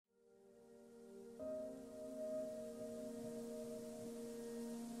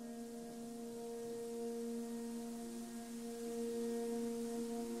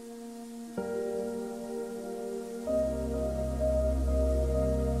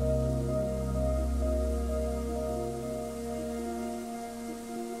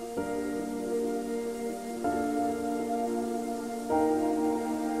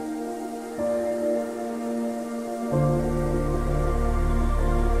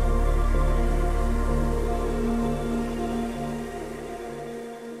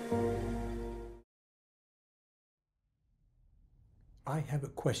I have a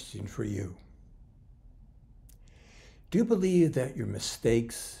question for you. Do you believe that your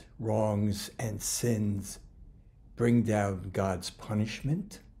mistakes, wrongs, and sins bring down God's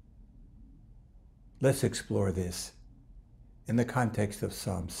punishment? Let's explore this in the context of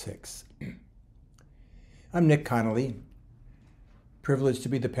Psalm 6. I'm Nick Connolly, privileged to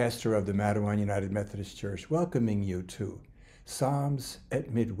be the pastor of the Mattawan United Methodist Church, welcoming you to Psalms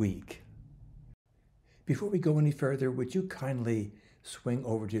at Midweek. Before we go any further, would you kindly swing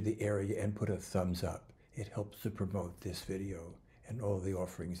over to the area and put a thumbs up? It helps to promote this video and all the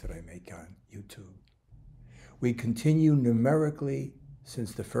offerings that I make on YouTube. We continue numerically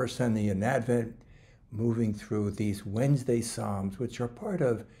since the first Sunday in Advent, moving through these Wednesday Psalms, which are part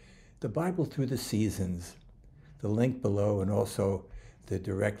of the Bible Through the Seasons. The link below and also the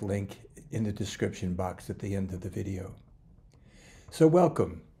direct link in the description box at the end of the video. So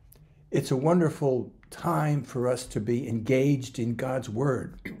welcome. It's a wonderful time for us to be engaged in God's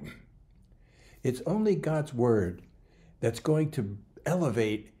Word. It's only God's Word that's going to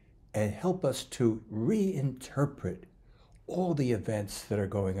elevate and help us to reinterpret all the events that are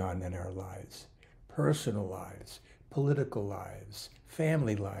going on in our lives, personal lives, political lives,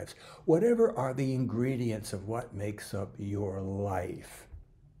 family lives, whatever are the ingredients of what makes up your life.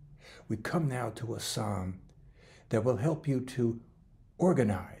 We come now to a psalm that will help you to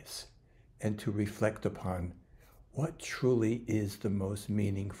organize and to reflect upon what truly is the most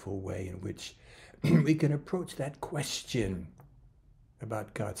meaningful way in which we can approach that question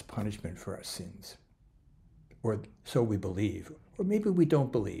about God's punishment for our sins. Or so we believe, or maybe we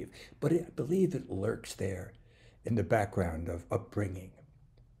don't believe, but I believe it lurks there in the background of upbringing,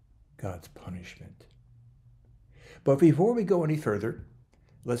 God's punishment. But before we go any further,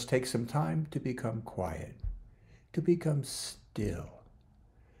 let's take some time to become quiet, to become still,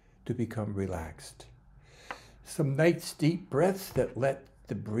 to become relaxed. Some nice deep breaths that let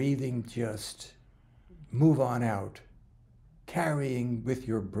the breathing just move on out, carrying with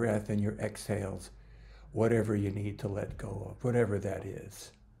your breath and your exhales whatever you need to let go of, whatever that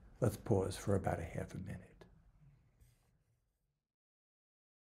is. Let's pause for about a half a minute.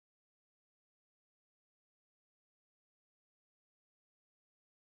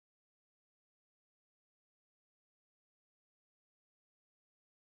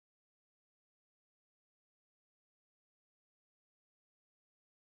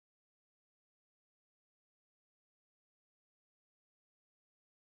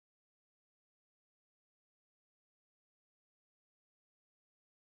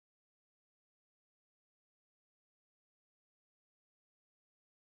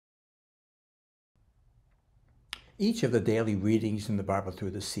 Each of the daily readings in the Bible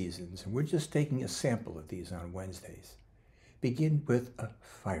Through the Seasons, and we're just taking a sample of these on Wednesdays, begin with a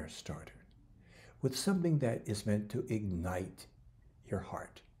fire starter, with something that is meant to ignite your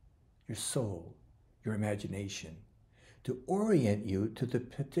heart, your soul, your imagination, to orient you to the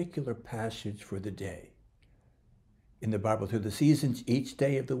particular passage for the day. In the Bible Through the Seasons, each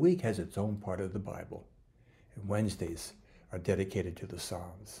day of the week has its own part of the Bible, and Wednesdays are dedicated to the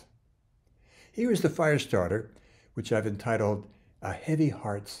Psalms. Here is the fire starter, which I've entitled A Heavy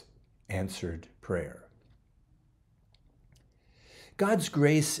Heart's Answered Prayer. God's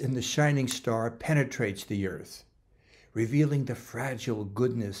grace in the shining star penetrates the earth, revealing the fragile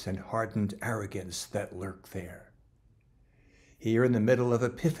goodness and hardened arrogance that lurk there. Here in the middle of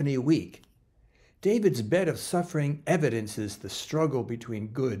Epiphany week, David's bed of suffering evidences the struggle between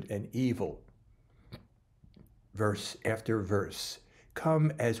good and evil. Verse after verse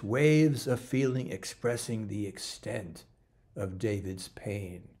come as waves of feeling expressing the extent of David's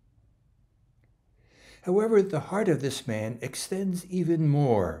pain. However, the heart of this man extends even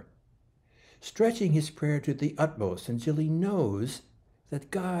more, stretching his prayer to the utmost until he knows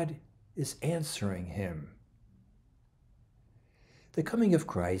that God is answering him. The coming of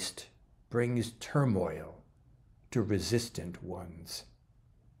Christ brings turmoil to resistant ones.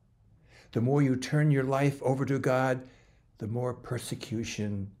 The more you turn your life over to God, the more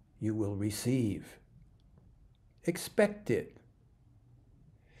persecution you will receive. Expect it.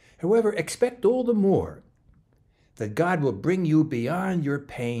 However, expect all the more that God will bring you beyond your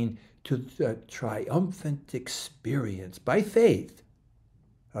pain to the triumphant experience by faith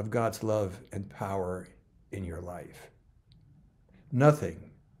of God's love and power in your life. Nothing,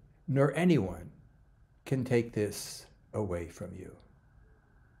 nor anyone, can take this away from you.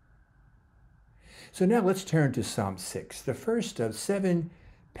 So now let's turn to Psalm 6, the first of 7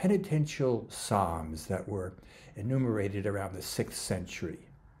 penitential psalms that were enumerated around the 6th century.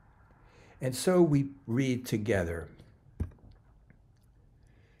 And so we read together.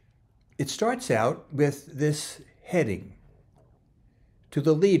 It starts out with this heading, to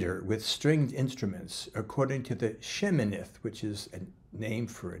the leader with stringed instruments, according to the Sheminith, which is a name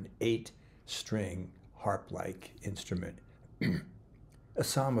for an 8-string harp-like instrument, a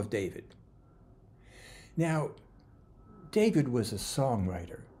Psalm of David. Now, David was a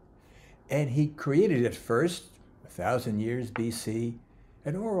songwriter, and he created at first, 1,000 years BC,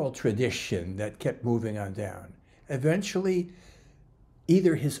 an oral tradition that kept moving on down. Eventually,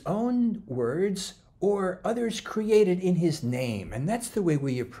 either his own words or others created in his name. And that's the way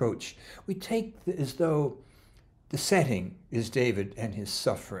we approach. We take as though the setting is David and his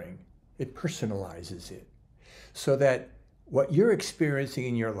suffering. It personalizes it. So that what you're experiencing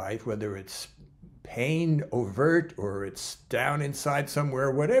in your life, whether it's pain overt or it's down inside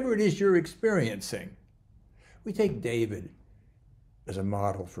somewhere, whatever it is you're experiencing, we take David as a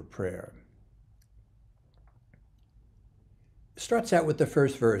model for prayer. It starts out with the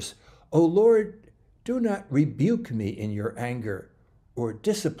first verse. O Lord, do not rebuke me in your anger or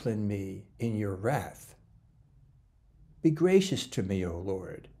discipline me in your wrath. Be gracious to me, O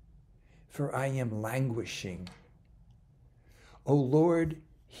Lord, for I am languishing. O Lord,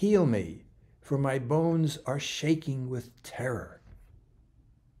 heal me, for my bones are shaking with terror.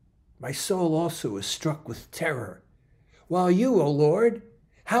 My soul also is struck with terror. While you, O Lord,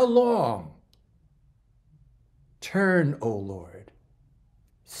 how long? Turn, O Lord,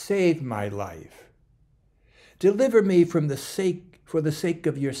 save my life. Deliver me for the sake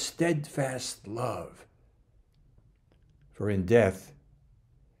of your steadfast love. For in death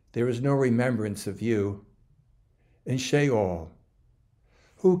there is no remembrance of you. In Sheol,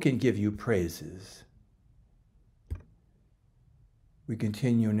 who can give you praises? We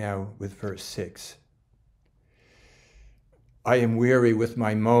continue now with verse 6. I am weary with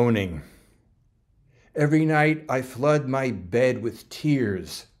my moaning. Every night I flood my bed with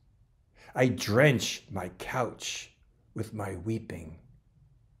tears. I drench my couch with my weeping.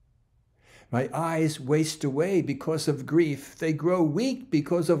 My eyes waste away because of grief. They grow weak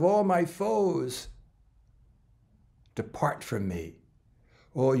because of all my foes. Depart from me,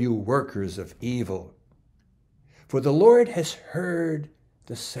 all you workers of evil. For the Lord has heard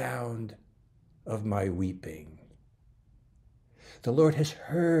the sound of my weeping. The Lord has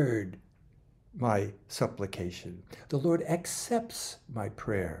heard my supplication. The Lord accepts my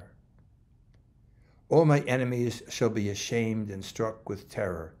prayer. All my enemies shall be ashamed and struck with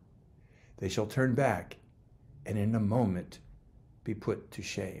terror. They shall turn back and in a moment be put to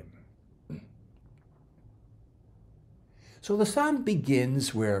shame. So the psalm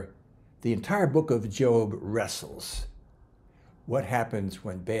begins where the entire book of Job wrestles. What happens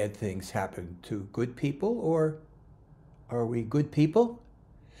when bad things happen to good people, or are we good people?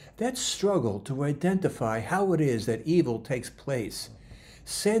 That struggle to identify how it is that evil takes place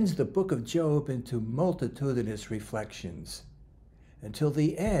sends the book of Job into multitudinous reflections until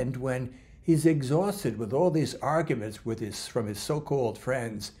the end, when he's exhausted with all these arguments from his so-called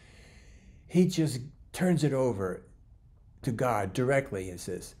friends. He just turns it over to God directly and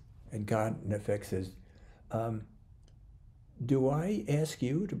says, and God in effect says, do I ask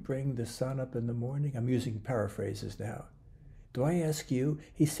you to bring the sun up in the morning? I'm using paraphrases now. Do I ask you?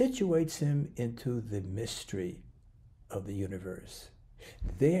 He situates him into the mystery of the universe.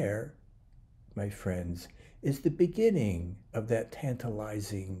 There, my friends, is the beginning of that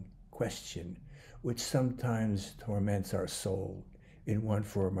tantalizing question which sometimes torments our soul in one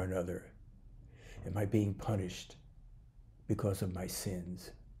form or another. Am I being punished because of my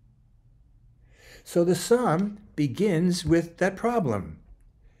sins? So the psalm begins with that problem.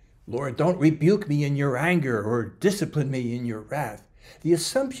 Lord, don't rebuke me in your anger or discipline me in your wrath. The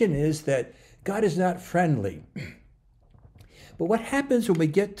assumption is that God is not friendly. But what happens when we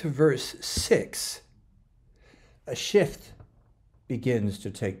get to verse 6? A shift begins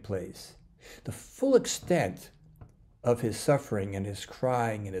to take place. The full extent of his suffering and his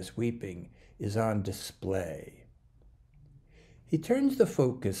crying and his weeping is on display. He turns the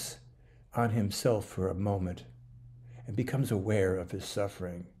focus on himself for a moment and becomes aware of his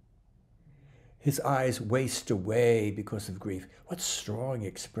suffering. His eyes waste away because of grief. What strong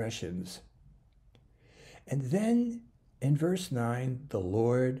expressions. And then in verse 9, the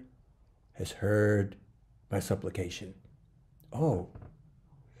Lord has heard my supplication. Oh,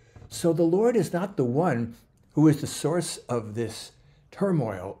 so the Lord is not the one who is the source of this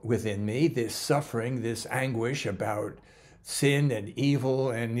turmoil within me, this suffering, this anguish about sin and evil,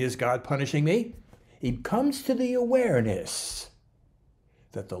 and is God punishing me? He comes to the awareness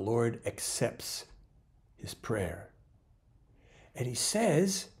that the Lord accepts his prayer. And he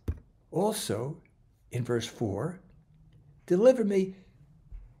says also in verse 4, deliver me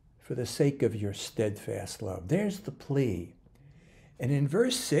for the sake of your steadfast love. There's the plea. And in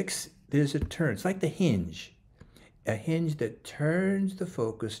verse 6, there's a turn. It's like the hinge, a hinge that turns the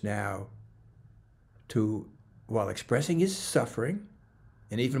focus now to, while expressing his suffering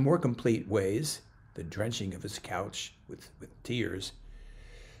in even more complete ways, the drenching of his couch with tears,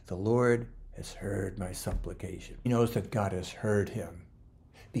 the Lord has heard my supplication. He knows that God has heard him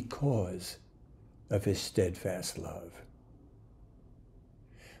because of his steadfast love.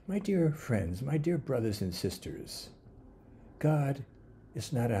 My dear friends, my dear brothers and sisters, God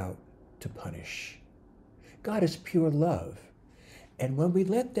is not out to punish. God is pure love. And when we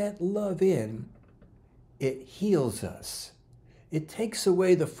let that love in, it heals us. It takes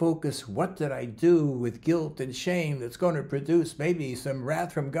away the focus, what did I do with guilt and shame that's going to produce maybe some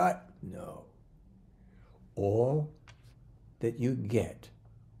wrath from God? No. All that you get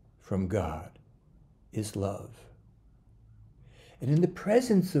from God is love. And in the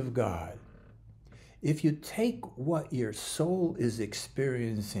presence of God, if you take what your soul is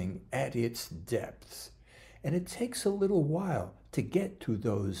experiencing at its depths, and it takes a little while to get to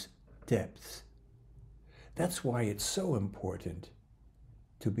those depths, that's why it's so important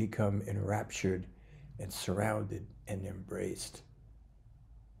to become enraptured and surrounded and embraced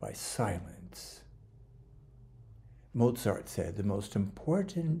by silence. Mozart said the most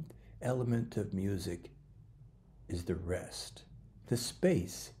important element of music is the rest, the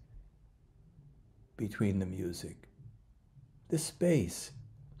space between the music, the space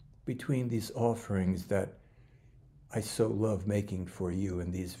between these offerings that I so love making for you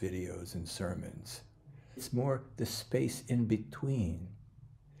in these videos and sermons. It's more the space in between,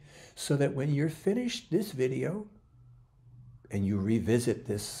 so that when you're finished this video and you revisit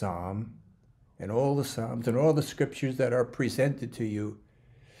this psalm and all the psalms and all the scriptures that are presented to you,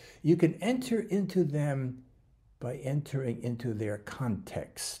 you can enter into them by entering into their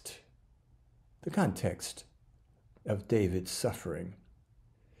context, the context of David's suffering.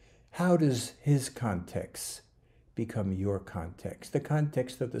 How does his context become your context? The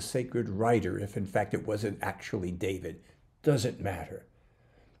context of the sacred writer, if in fact it wasn't actually David, doesn't matter.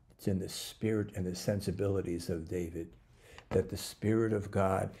 It's in the spirit and the sensibilities of David that the Spirit of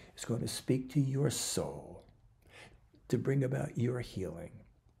God is going to speak to your soul, to bring about your healing,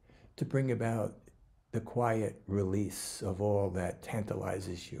 to bring about the quiet release of all that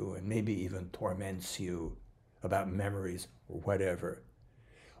tantalizes you and maybe even torments you about memories or whatever.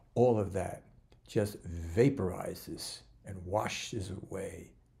 All of that just vaporizes and washes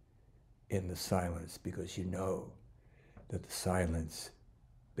away in the silence, because you know that the silence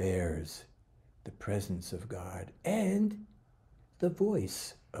bears the presence of God and the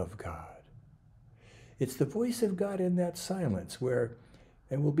voice of God. It's the voice of God in that silence where,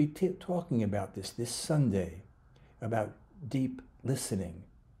 and we'll be talking about this Sunday, about deep listening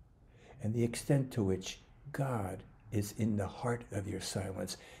and the extent to which God is in the heart of your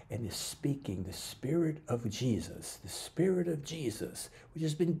silence and is speaking the Spirit of Jesus, which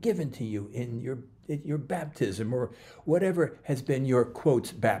has been given to you in your baptism, or whatever has been your,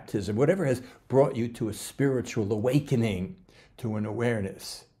 quotes, baptism, whatever has brought you to a spiritual awakening, to an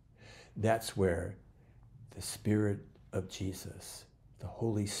awareness. That's where the Spirit of Jesus, the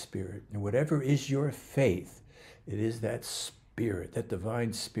Holy Spirit, and whatever is your faith, it is that Spirit, that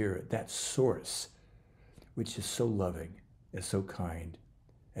divine Spirit, that source, which is so loving and so kind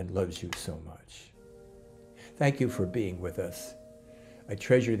and loves you so much. Thank you for being with us. I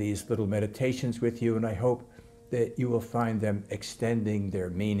treasure these little meditations with you, and I hope that you will find them extending their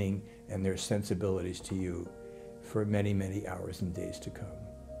meaning and their sensibilities to you for many, many hours and days to come.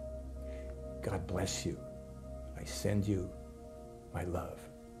 God bless you. I send you my love.